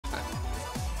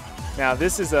Now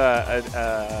this is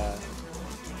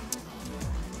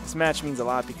this match means a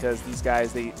lot because these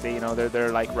guys, they you know,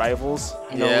 they're like rivals.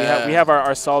 You know, we have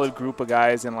our solid group of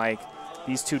guys, and like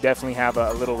these two definitely have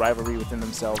a little rivalry within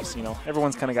themselves. You know,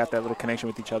 everyone's kind of got that little connection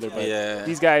with each other, but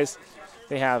these guys,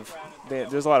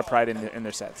 there's a lot of pride in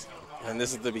their sets. And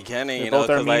this is the beginning, you know,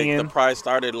 because like the pride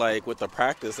started like with the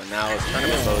practice, and now it's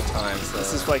tournament mode time. So.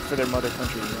 This is like for their mother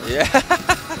country. You know? Yeah.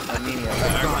 Armenia.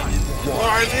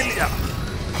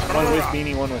 One with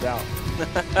meaning, one without.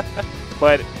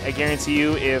 But I guarantee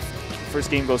you, if first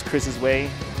game goes Chris's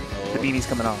way, the beanie's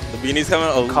coming on. The beanie's coming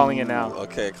on? I'm calling it now.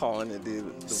 Okay, calling it,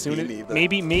 dude. Soon,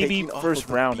 maybe first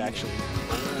round, actually.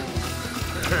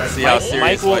 See how serious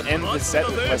Mike will end the set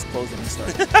with less clothes than he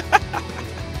started.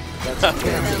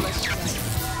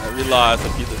 Every loss, a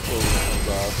piece of clothing comes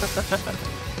off.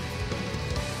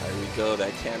 There we go,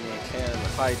 that Cammy and Cam,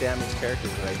 high damage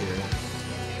characters right here.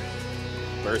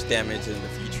 Burst damage and the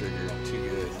V-trigger, too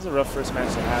good. This is a rough first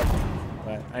match to have,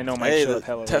 but I know Mike showed up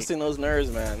hella testing those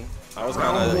nerves, man. I was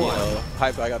kind of, you know,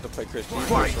 hyped I got to play Chris G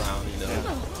first round, you know.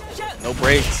 No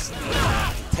breaks,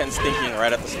 10 stinking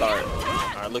right at the start.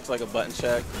 All right, looks like a button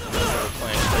check. We're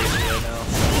playing crazy right now.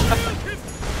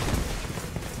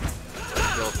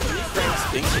 Yo, 3 frames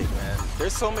stinking, man.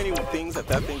 There's so many things that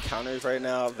thing counters right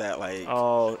now that like.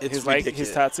 Oh, it's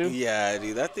his tattoo. Yeah,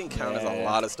 dude, that thing counters a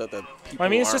lot of stuff that people. Well, I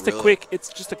mean, it's just a quick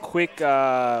wake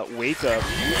up.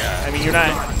 Yeah. I mean, you're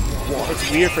not. It's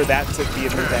weird for that to be a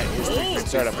move that is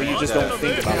startup, but you just don't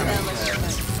think about it.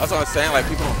 That's what I'm saying. Like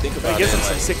people don't think about it. It gives them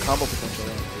some sick combo potential.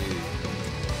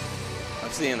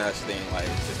 I'm seeing that thing like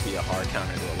just be a hard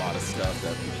counter to a lot of stuff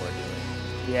that people are doing.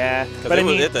 Yeah, but I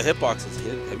mean, the hitbox is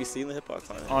hit. Have you seen the hitbox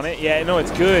on it? On it? Yeah, no,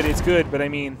 it's good. It's good, but I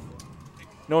mean,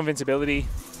 no invincibility.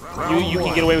 You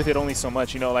can get away with it only so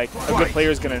much. You know, like a good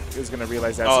player is gonna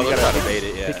realize that. Oh, so you gotta bait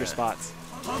it, pick your spots.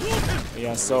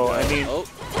 Yeah, so I mean,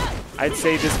 I'd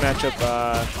say this matchup,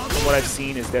 from what I've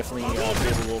seen, is definitely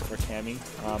favorable for Cammy.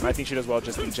 I think she does well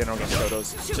just in general against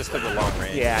Shotos. Just because of long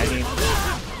range. Yeah, I mean,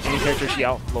 any character she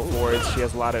outlords, she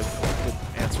has a lot of good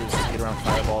answers to get around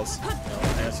fireballs.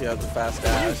 And she has the fast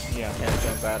dash. Yeah. Can't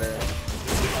jump at her.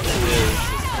 She is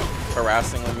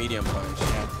harassing with medium punch.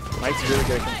 Yeah. Mike's really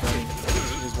good at confirming.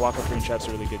 His walk-up green traps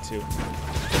are really good too.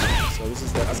 So this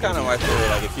is that's kind of my theory.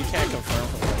 Like if you can't confirm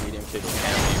from a medium kick, you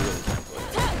really can't play.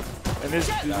 And this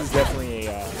is definitely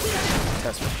a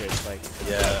test for Chris. Like,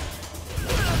 yeah.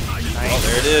 Nice. Oh,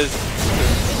 there it is.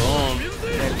 Boom.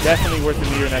 And definitely worth the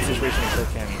meter in that situation for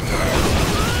Cammy.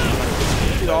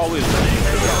 He's always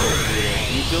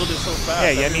you build it so fast.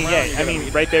 I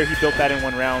mean, right there he built that in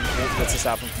one round. What's to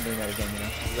stop him from doing that again? You know.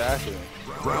 Exactly.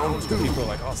 Round 2. People are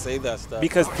like, "Oh, save that stuff."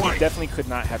 Because he definitely could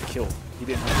not have killed. He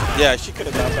didn't. Yeah, she could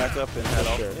have got back up and had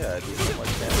all. Sure. Yeah, do so much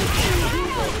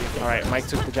damage. All right, Mike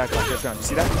took the jacket off first round. You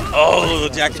see that? Oh,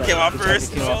 the jacket came off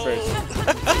first. Came off first.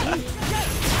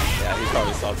 Yeah, he's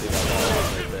probably salty about that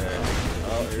right there.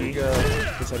 Oh, here we go.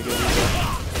 Just had to get it.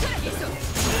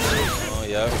 Oh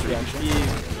yeah, reaction.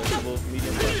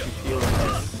 Medium punch.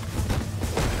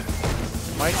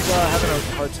 Mike's having a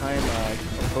hard time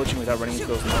approaching without running into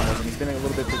those normals, and he's been a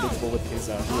little bit predictable with his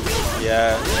moves.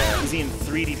 Yeah. He's eating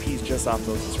 3 DPs just off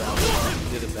those this round. He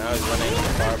did it now. He's running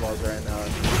into fireballs right now.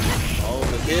 Oh,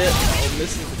 the hit. Oh,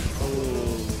 missing.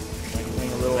 Oh, Mike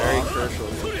playing a little very off. crucial.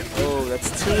 Oh, that's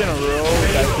 2 in a row.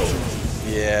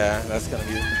 Yeah, that's gonna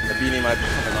be the beanie might be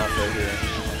coming off right here.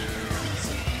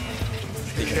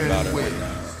 Thinking about it right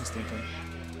now. He's thinking.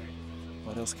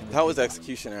 What else can That was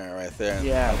executioner right there.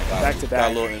 Yeah, back to back.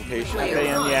 Got a little impatient.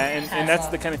 And that's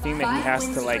the kind of thing that he has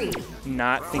to like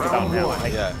not think about now.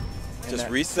 Like, yeah, just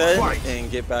reset and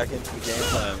get back into the game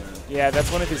plan. Man. Yeah,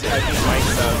 that's one of his, I think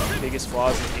Mike's biggest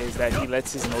flaws is that he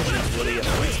lets his emotions really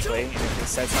affect his play, and if the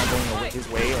set's not going his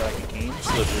way or like a game,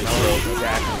 exactly.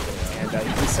 And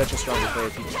he's such a strong player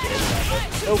if he can get over that.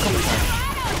 But it'll come a time.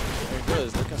 There he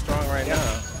goes, looking strong right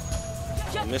now.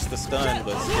 Missed the stun,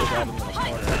 but still got him in the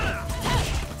corner.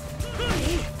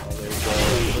 Oh, there we go.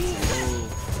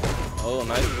 Oh,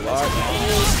 nice block. Oh,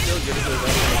 still get it to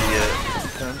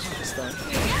the stun.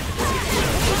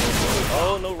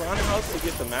 Oh, no roundhouse to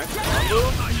get the max combo?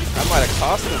 That might have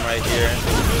cost him right here.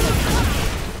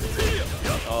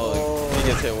 Oh, he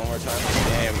gets hit one more time in the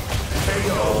game.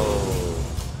 Oh.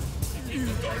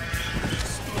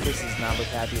 Chris does not look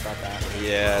happy about that.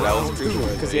 Yeah, that was crucial.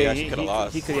 Because he actually could have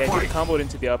lost. He could have comboed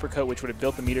into the uppercut, which would have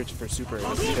built the meter for super. It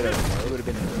would have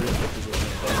been in a really good position.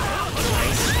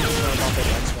 Nice.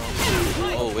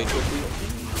 Oh, wait quickly.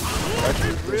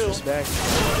 Disrespect.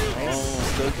 Nice. Oh,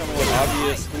 still coming with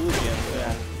obvious school again.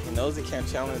 Yeah. He knows he can't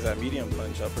challenge that medium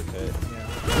punch uppercut. Yeah.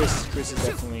 Chris is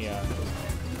definitely on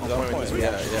point with his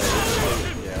reaction.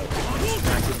 Yeah.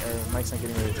 Mike's not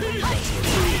getting ready to do that.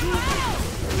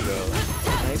 There we go.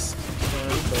 Nice.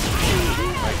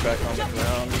 Mike back on the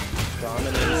ground.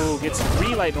 Dominance. Ooh, gets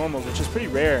 3 light normals, which is pretty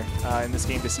rare in this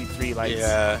game to see 3 lights.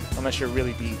 Yeah. Unless you're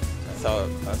really deep.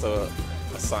 That's a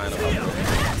sign of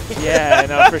her. Yeah,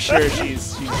 no, for sure.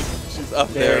 She's up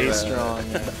very there, strong.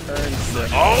 Yeah.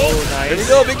 Oh, nice. There we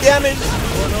go, big damage.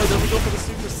 Oh no, there we go for the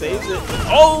super. Saves it.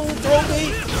 Oh, throw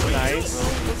bait. Nice.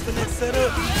 What's the next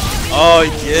setup? Oh, he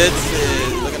gets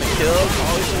it. Looking to kill.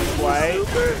 Oh, White.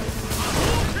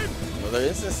 Another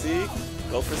instant C.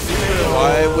 Go for super.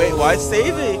 Why wait? Why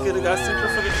save it? He could have got super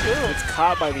for the kill. It's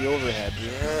caught by the overhead.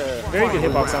 Yeah. Very good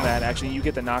hitbox on that. Actually, you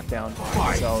get the knockdown.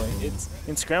 So it's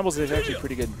in scrambles. It's actually a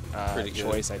pretty good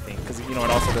choice, I think, because it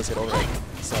also does hit overhead.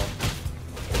 So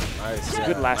nice. It's a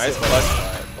good last nice hit. clutch.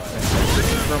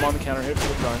 Confirm on the counter hit for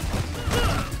the run.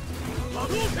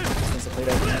 Since I played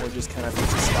that game, we're just kind of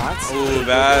fixing spots. Ooh,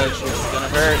 bad. It's gonna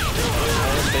hurt.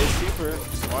 Stay super.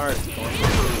 Smart.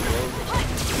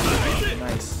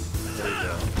 Nice. There we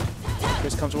go.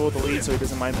 Chris comfortable with the lead, so he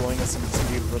doesn't mind blowing us some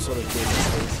beautiful sort of good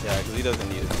space. Yeah, because he doesn't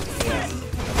need it. Yeah.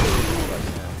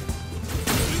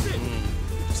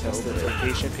 Just has to be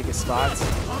patient, pick his spots.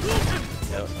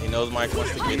 Yep. He knows Mike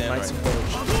wants to get in right now.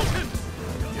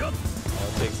 All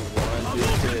it takes is one big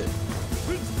hit.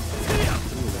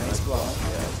 Nice block.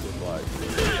 Yeah, that's a good block.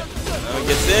 Now he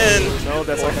gets in. No,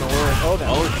 that's not going to work. Oh, that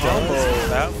combo.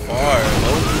 That far.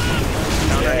 Low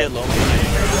counter hit, low.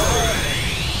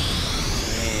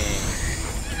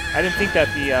 I didn't think that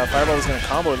the fireball was going to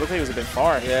combo. It looked like it was a bit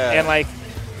far. Yeah. And like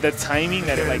the timing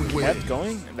that it like kept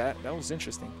going, that was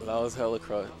interesting. That was hella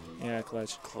clutch. Yeah,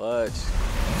 clutch. Clutch.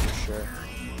 For sure.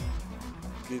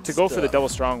 Good To go stuff. for the double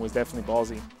strong was definitely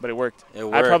ballsy, but it worked. It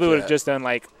worked, I probably would have yeah. just done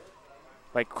like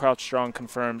crouch strong,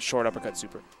 confirmed, short uppercut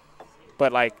super.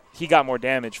 But like he got more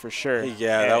damage for sure.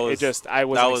 Yeah, that was. I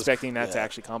wasn't expecting that to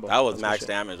actually combo. That was max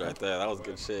damage right there. That was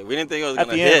good shit. We didn't think it was At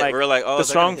gonna the hit. end, like, we were like, oh, the is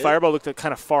that strong gonna hit? fireball looked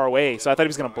kind of far away, so I thought he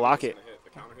was gonna block it.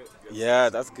 Yeah,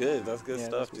 that's good. That's good Yeah,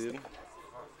 stuff, dude.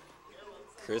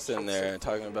 Chris in there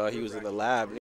talking about he was in the lab.